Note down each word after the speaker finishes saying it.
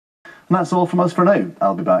And that's all from us for now.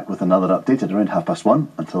 I'll be back with another update at around 1:30.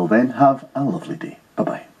 Until then, have a lovely day.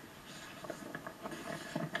 Bye-bye.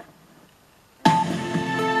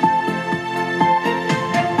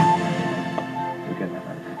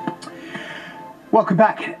 Welcome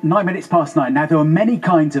back. 9 minutes past 9. Now, there were many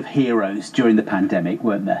kinds of heroes during the pandemic,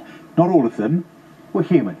 weren't there? Not all of them were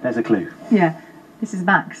human. There's a clue. Yeah. This is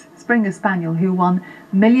Max, Springer Spaniel, who won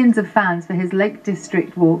millions of fans for his Lake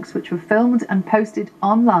District walks, which were filmed and posted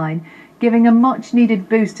online, giving a much-needed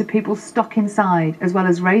boost to people stuck inside, as well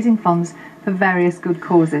as raising funds for various good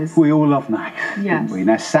causes. We all love Max, yes. didn't we?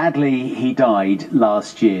 Now, sadly, he died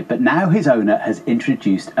last year, but now his owner has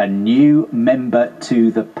introduced a new member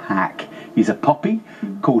to the pack. He's a puppy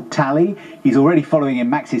called Tally. He's already following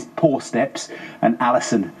in Max's paw steps, and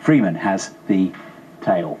Alison Freeman has the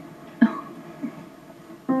tail.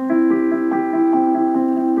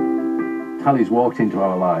 Tally's walked into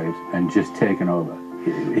our lives and just taken over.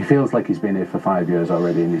 He feels like he's been here for 5 years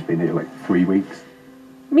already, and he's been here like 3 weeks.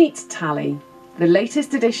 Meet Tally, the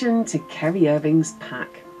latest addition to Kerry Irving's pack.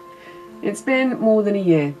 It's been more than a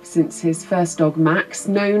year since his first dog, Max,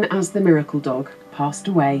 known as the Miracle Dog, passed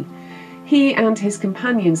away. He and his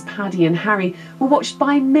companions, Paddy and Harry, were watched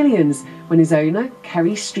by millions when his owner,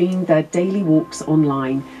 Kerry, streamed their daily walks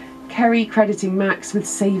online. Kerry crediting Max with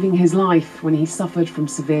saving his life when he suffered from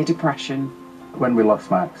severe depression. When we lost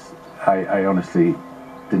Max, I honestly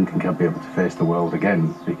didn't think I'd be able to face the world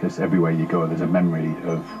again, because everywhere you go there's a memory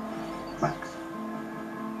of Max.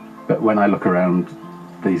 But when I look around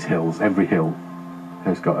these hills, every hill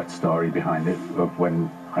has got a story behind it of when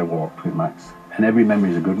I walked with Max. And every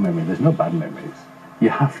memory is a good memory. There's no bad memories. You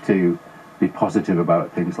have to be positive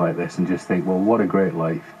about things like this and just think, well, what a great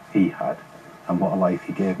life he had and what a life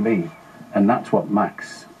he gave me. And that's what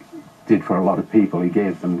Max did for a lot of people. He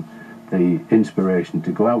gave them the inspiration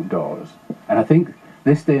to go outdoors. And I think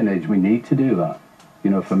this day and age we need to do that, you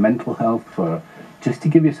know, for mental health, for just to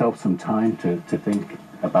give yourself some time to think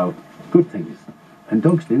about good things. And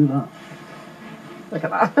dogs do that. Look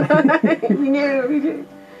at that. We knew.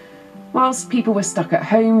 Whilst people were stuck at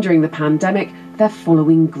home during the pandemic, their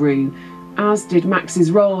following grew, as did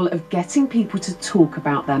Max's role of getting people to talk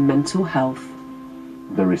about their mental health.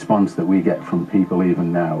 The response that we get from people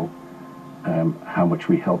even now, how much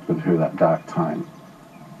we help them through that dark time,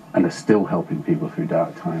 and are still helping people through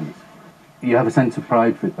dark times. You have a sense of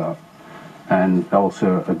pride with that, and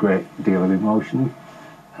also a great deal of emotion,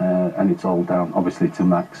 and it's all down obviously to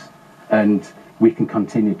Max. And we can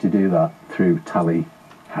continue to do that through Tally,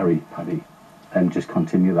 Harry, Paddy, and just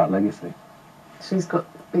continue that legacy. She's got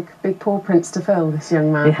big paw prints to fill, this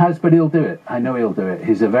young man. He has, but he'll do it. I know he'll do it.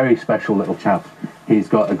 He's a very special little chap. He's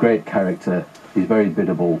got a great character, he's very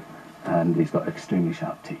biddable, and he's got extremely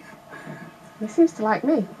sharp teeth. He seems to like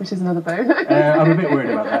me, which is another bone. I'm a bit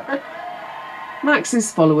worried about that.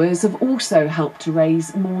 Max's followers have also helped to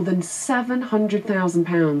raise more than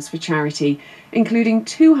 £700,000 for charity, including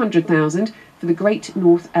 £200,000 for the Great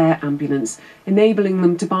North Air Ambulance, enabling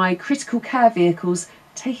them to buy critical care vehicles,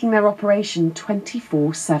 taking their operation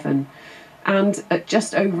 24/7. And at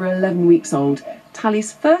just over 11 weeks old,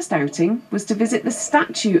 Tally's first outing was to visit the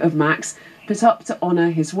statue of Max, put up to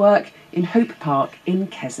honour his work in Hope Park in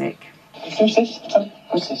Keswick. Who's this?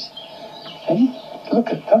 What's this? Hey, look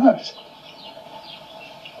at that.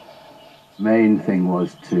 Main thing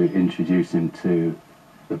was to introduce him to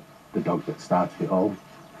the dog that started it all.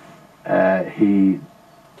 He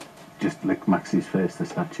just licked Max's face, the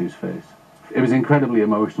statue's face. It was incredibly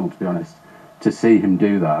emotional, to be honest, to see him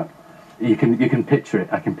do that. You can picture it.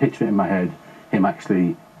 I can picture it in my head, him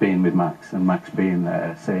actually being with Max and Max being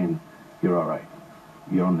there saying, "You're all right.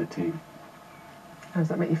 You're on the team." How does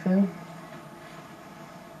that make you feel?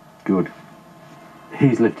 Good.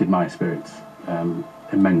 He's lifted my spirits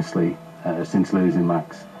immensely since losing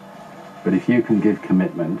Max. But if you can give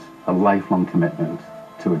commitment, a lifelong commitment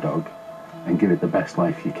to a dog, and give it the best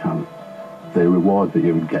life you can, the reward that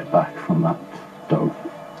you would get back from that dog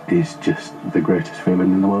is just the greatest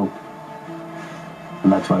feeling in the world.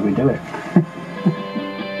 And that's why we do it.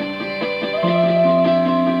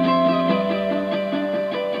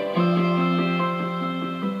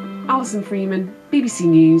 Alison Freeman, BBC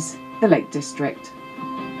News, the Lake District.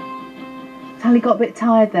 Tally got a bit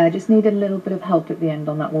tired there, just needed a little bit of help at the end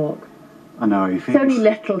on that walk. I know how he feels. It's only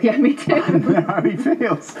little, yeah, me too. I know how he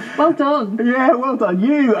feels. Well done. Yeah, well done.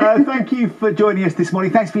 You, thank you for joining us this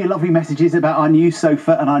morning. Thanks for your lovely messages about our new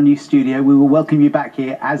sofa and our new studio. We will welcome you back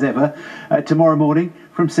here, as ever, tomorrow morning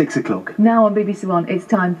from 6 o'clock. Now on BBC One, it's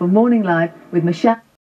time for Morning Live with Michelle.